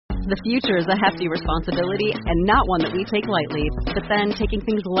The future is a hefty responsibility and not one that we take lightly. But then, taking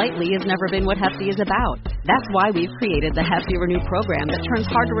things lightly has never been what Hefty is about. That's why we've created the Hefty Renew program that turns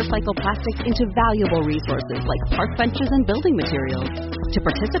hard-to-recycle plastics into valuable resources like park benches and building materials. To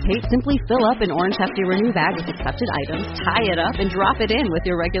participate, simply fill up an orange Hefty Renew bag with accepted items, tie it up, and drop it in with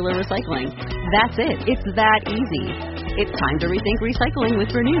your regular recycling. That's it. It's that easy. It's time to rethink recycling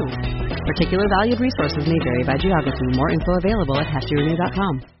with Renew. Particular valued resources may vary by geography. More info available at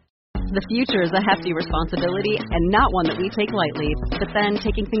heftyrenew.com. The future is a hefty responsibility and not one that we take lightly. But then,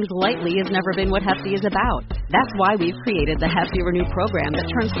 taking things lightly has never been what Hefty is about. That's why we've created the Hefty Renew program that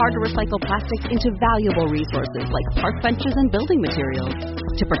turns hard-to-recycle plastics into valuable resources like park benches and building materials.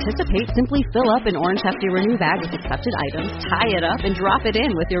 To participate, simply fill up an orange Hefty Renew bag with accepted items, tie it up, and drop it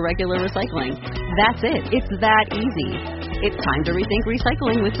in with your regular recycling. That's it. It's that easy. It's time to rethink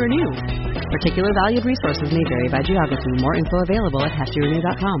recycling with Renew. Particular valued resources may vary by geography. More info available at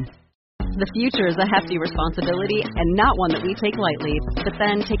heftyrenew.com. The future is a hefty responsibility and not one that we take lightly. But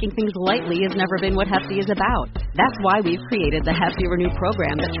then, taking things lightly has never been what Hefty is about. That's why we've created the Hefty Renew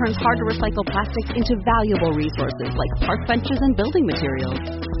program that turns hard-to-recycle plastics into valuable resources like park benches and building materials.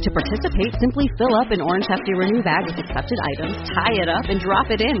 To participate, simply fill up an orange Hefty Renew bag with accepted items, tie it up, and drop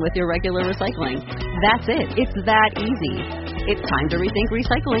it in with your regular recycling. That's it. It's that easy. It's time to rethink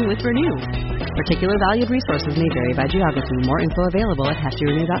recycling with Renew. Particular valued resources may vary by geography. More info available at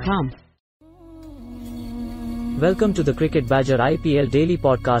heftyrenew.com. Welcome to the Cricket Badger IPL Daily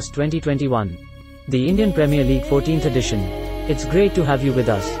Podcast 2021, the Indian Premier League 14th edition. It's great to have you with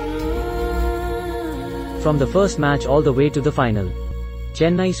us. From the first match all the way to the final.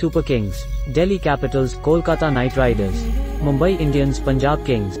 Chennai Super Kings, Delhi Capitals, Kolkata Knight Riders, Mumbai Indians, Punjab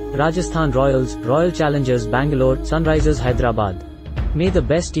Kings, Rajasthan Royals, Royal Challengers Bangalore, Sunrisers Hyderabad. May the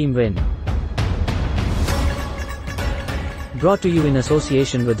best team win. Brought to you in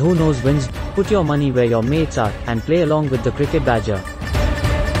association with Who Knows Wins. Put your money where your mates are and play along with the Cricket Badger.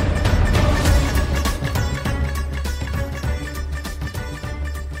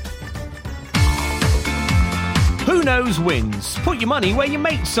 Who Knows Wins. Put your money where your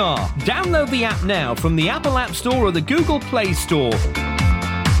mates are. Download the app now from the Apple App Store or the Google Play Store.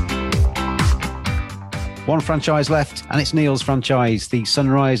 One franchise left, and it's Neil's franchise, the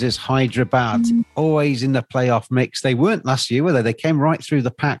Sunrisers Hyderabad, always in the playoff mix. They weren't last year, were they? They came right through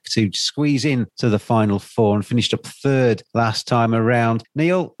the pack to squeeze in to the final four and finished up third last time around.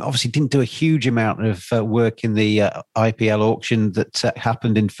 Neil obviously didn't do a huge amount of work in the IPL auction that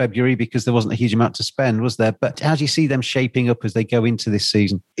happened in February because there wasn't a huge amount to spend, was there? But how do you see them shaping up as they go into this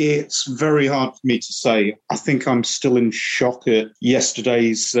season? It's very hard for me to say. I think I'm still in shock at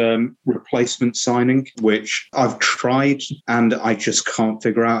yesterday's replacement signing, which I've tried and I just can't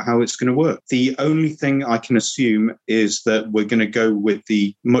figure out how it's going to work. The only thing I can assume is that we're going to go with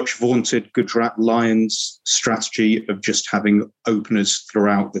the much vaunted Gujarat Lions strategy of just having openers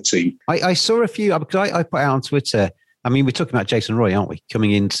throughout the team. I saw a few, because I put out on Twitter, I mean, we're talking about Jason Roy, aren't we?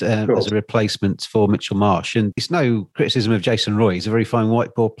 Coming in as a replacement for Mitchell Marsh. And it's no criticism of Jason Roy. He's a very fine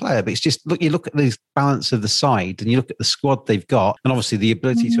white ball player. But it's just, you look at the balance of the side and you look at the squad they've got and obviously the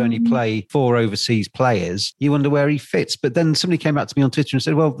ability to only play 4 overseas players. You wonder where he fits. But then somebody came back to me on Twitter and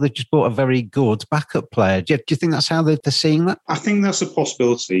said, well, they've just bought a very good backup player. Do you think that's how they're seeing that? I think that's a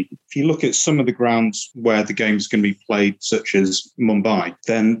possibility. If you look at some of the grounds where the game's going to be played, such as Mumbai,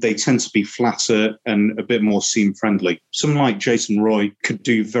 then they tend to be flatter and a bit more seam-friendly. Someone like Jason Roy could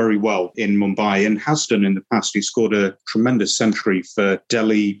do very well in Mumbai and has done in the past. He scored a tremendous century for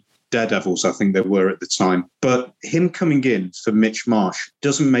Delhi Daredevils, I think they were at the time. But him coming in for Mitch Marsh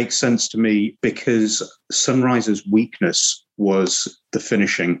doesn't make sense to me because Sunrisers' weakness was the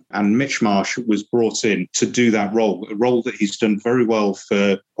finishing. And Mitch Marsh was brought in to do that role, a role that he's done very well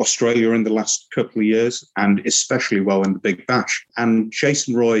for Australia in the last couple of years, and especially well in the Big Bash. And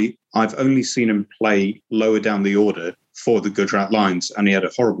Jason Roy, I've only seen him play lower down the order for the Gujarat Lions, and he had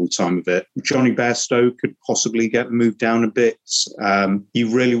a horrible time of it. Johnny Bairstow could possibly get moved down a bit.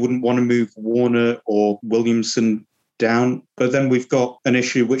 You really wouldn't want to move Warner or Williamson down. But then we've got an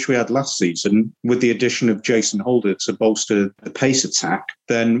issue which we had last season with the addition of Jason Holder to bolster the pace attack.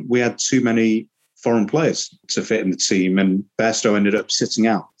 Then we had too many foreign players to fit in the team, and Bairstow ended up sitting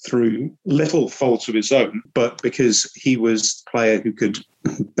out through little fault of his own, but because he was the player who could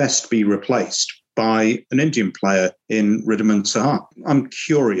best be replaced by an Indian player in Riddiman Sahar. I'm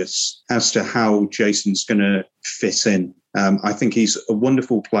curious as to how Jason's going to fit in. I think he's a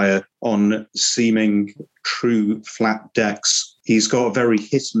wonderful player on seaming true flat decks He's got a very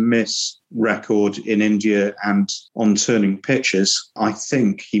hit and miss record in India and on turning pitches. I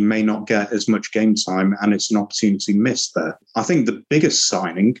think he may not get as much game time, and it's an opportunity missed there. I think the biggest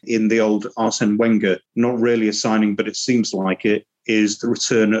signing in the old Arsene Wenger, not really a signing, but it seems like it, is the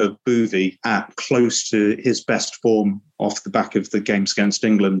return of Bhuvi at close to his best form off the back of the games against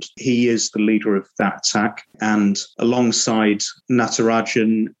England. He is the leader of that attack, and alongside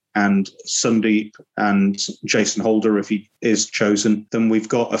Natarajan and Sundeep and Jason Holder, if he is chosen, then we've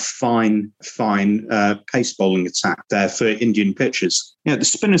got a fine pace bowling attack there for Indian pitches. Yeah, the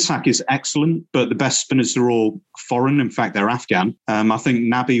spin attack is excellent, but the best spinners are all foreign. In fact, they're Afghan. I think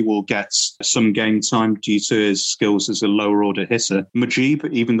Nabi will get some game time due to his skills as a lower order hitter. Mujib,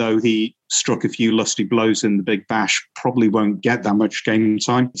 even though he struck a few lusty blows in the Big Bash, probably won't get that much game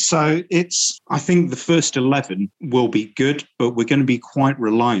time. So I think the first 11 will be good, but we're going to be quite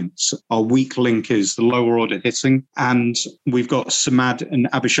reliant. Our weak link is the lower order hitting, and we've got Samad and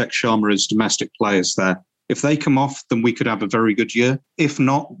Abhishek Sharma as domestic players there. If they come off, then we could have a very good year. If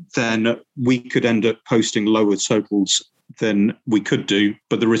not, then we could end up posting lower totals than we could do.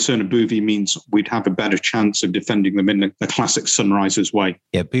 But the return of Bhuvi means we'd have a better chance of defending them in the classic Sunrisers way.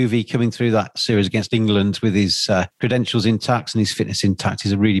 Yeah, Bhuvi coming through that series against England with his credentials intact and his fitness intact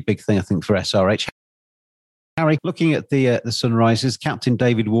is a really big thing, I think, for SRH. Harry, looking at the Sunrisers, Captain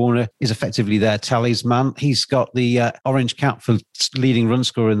David Warner is effectively their talisman. He's got the orange cap for leading run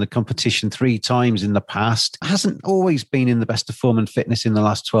scorer in the competition 3 times in the past. Hasn't always been in the best of form and fitness in the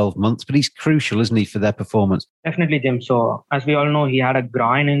last 12 months, but he's crucial, isn't he, for their performance? Definitely, Jim. So, as we all know, he had a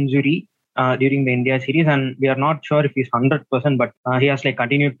groin injury during the India series, and we are not sure if he's 100%, but he has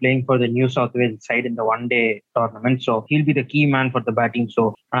continued playing for the New South Wales side in the one-day tournament. So he'll be the key man for the batting.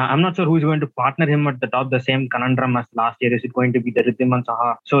 So I'm not sure who is going to partner him at the top. The same conundrum as last year. Is it going to be the Ridhiman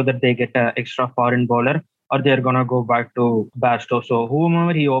Saha so that they get an extra foreign bowler, or they're gonna go back to Bairstow? So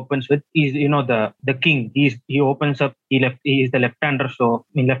whomever he opens with, he's the king. He opens up. He is the left-hander. So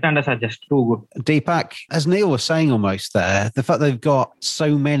left-handers are just too good. Deepak, as Neil was saying almost there, the fact they've got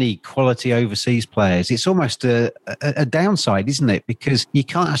so many quality overseas players, it's almost a downside, isn't it? Because you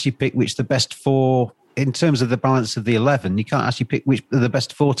can't actually pick which the best 4. In terms of the balance of the 11, you can't actually pick which are the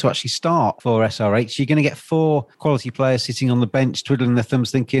best 4 to actually start for SRH. You're going to get 4 quality players sitting on the bench, twiddling their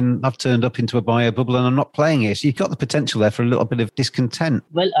thumbs, thinking, I've turned up into a bio bubble and I'm not playing here. So you've got the potential there for a little bit of discontent.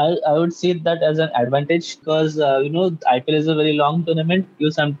 Well, I would see that as an advantage because, IPL is a very long tournament.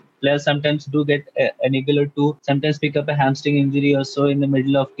 Players sometimes do get an eagle or two, sometimes pick up a hamstring injury or so in the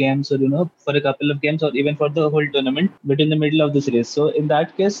middle of games, or for a couple of games, or even for the whole tournament, but in the middle of the series. So in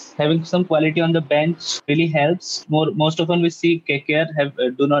that case, having some quality on the bench really helps. Most often we see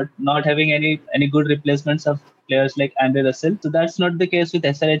KKR not having any good replacements of players like Andre Russell. So that's not the case with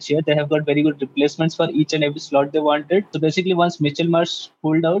SRH here. They have got very good replacements for each and every slot they wanted. So basically, once Mitchell Marsh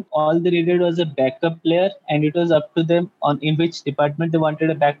pulled out, all they needed was a backup player, and it was up to them in which department they wanted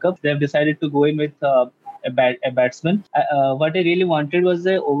a backup. They have decided to go in with a batsman. What I really wanted was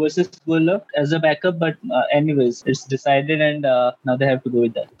the overseas bowler as a backup, but anyways, it's decided, and now they have to go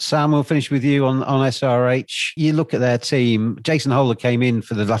with that. Sam, we'll finish with you on SRH. You look at their team. Jason Holder came in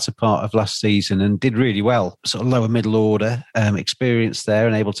for the latter part of last season and did really well. Sort of lower middle order experience there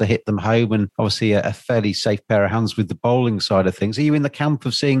and able to hit them home, and obviously a fairly safe pair of hands with the bowling side of things. Are you in the camp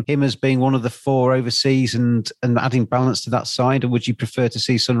of seeing him as being one of the 4 overseas and adding balance to that side, or would you prefer to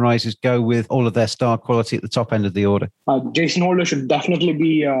see Sunrisers go with all of their star quality at the top end of the order? Jason Holder should definitely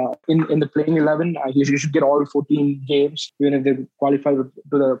be in the playing 11. He should get all 14 games, even if they qualify to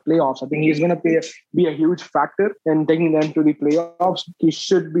the playoffs. I think he's going to be a huge factor in taking them to the playoffs. He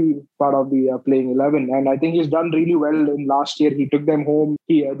should be part of the playing 11, and I think he's done really well in last year. He took them home.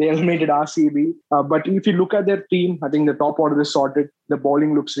 They eliminated RCB. But if you look at their team, I think the top order is sorted. The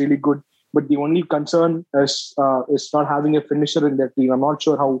bowling looks really good. But the only concern is not having a finisher in their team. I'm not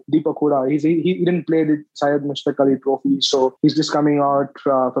sure how Deepak Hooda. He didn't play the Syed Mushtaq Ali Trophy, so he's just coming out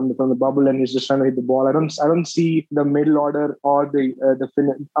from the bubble and he's just trying to hit the ball. I don't see the middle order or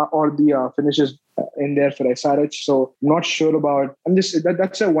the finishes in there for SRH. So I'm not sure about.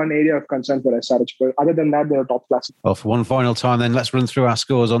 That's one area of concern for SRH. But other than that, they're top class. Well, for one final time, then let's run through our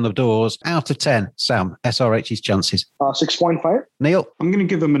scores on the doors. Out of 10, Sam, SRH's chances. 6.5. Neil, I'm going to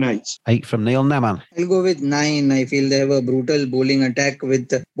give them an 8. 8 from Neil. Naman, I'll go with 9. I feel they have a brutal bowling attack with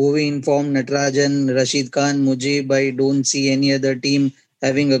Bhuvi in form, Natarajan, Rashid Khan, Mujib. I don't see any other team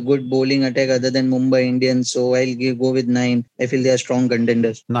having a good bowling attack other than Mumbai Indians. So I'll go with 9. I feel they are strong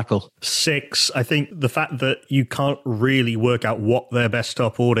contenders. Knuckle. 6. I think the fact that you can't really work out what their best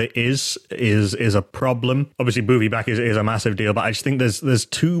top order is a problem. Obviously, Bhuvi back is a massive deal, but I just think there's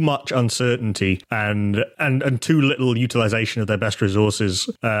too much uncertainty and too little utilization of their best resources,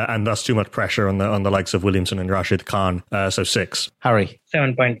 and thus too much pressure on the likes of Williamson and Rashid Khan. So 6. Harry.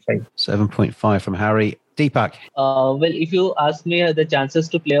 7.5. 7.5 from Harry. Deepak. Well, if you ask me the chances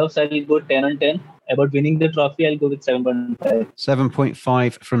to playoffs, I will go 10 on 10. About winning the trophy, I'll go with 7.5.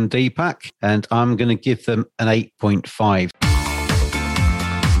 7.5 from Deepak, and I'm going to give them an 8.5.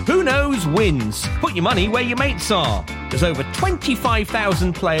 Who knows wins? Put your money where your mates are. There's over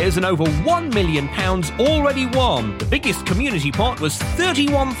 25,000 players and over £1 million already won. The biggest community pot was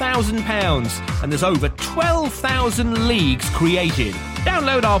 £31,000 and there's over 12,000 leagues created.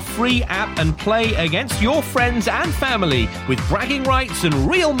 Download our free app and play against your friends and family with bragging rights and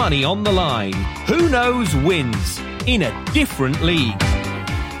real money on the line. Who knows wins in a different league.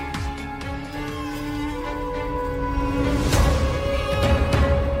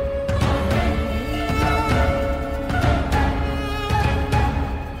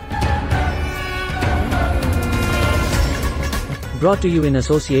 Brought to you in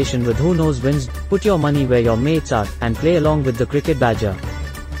association with Who Knows Wins. Put your money where your mates are and play along with the Cricket Badger.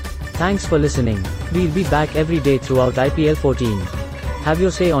 Thanks for listening. We'll be back every day throughout IPL 14. Have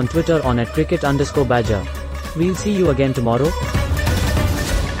your say on Twitter on @cricket_badger. We'll see you again tomorrow.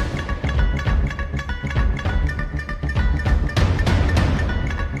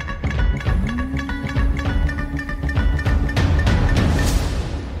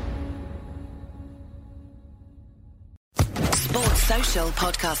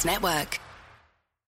 Podcast Network.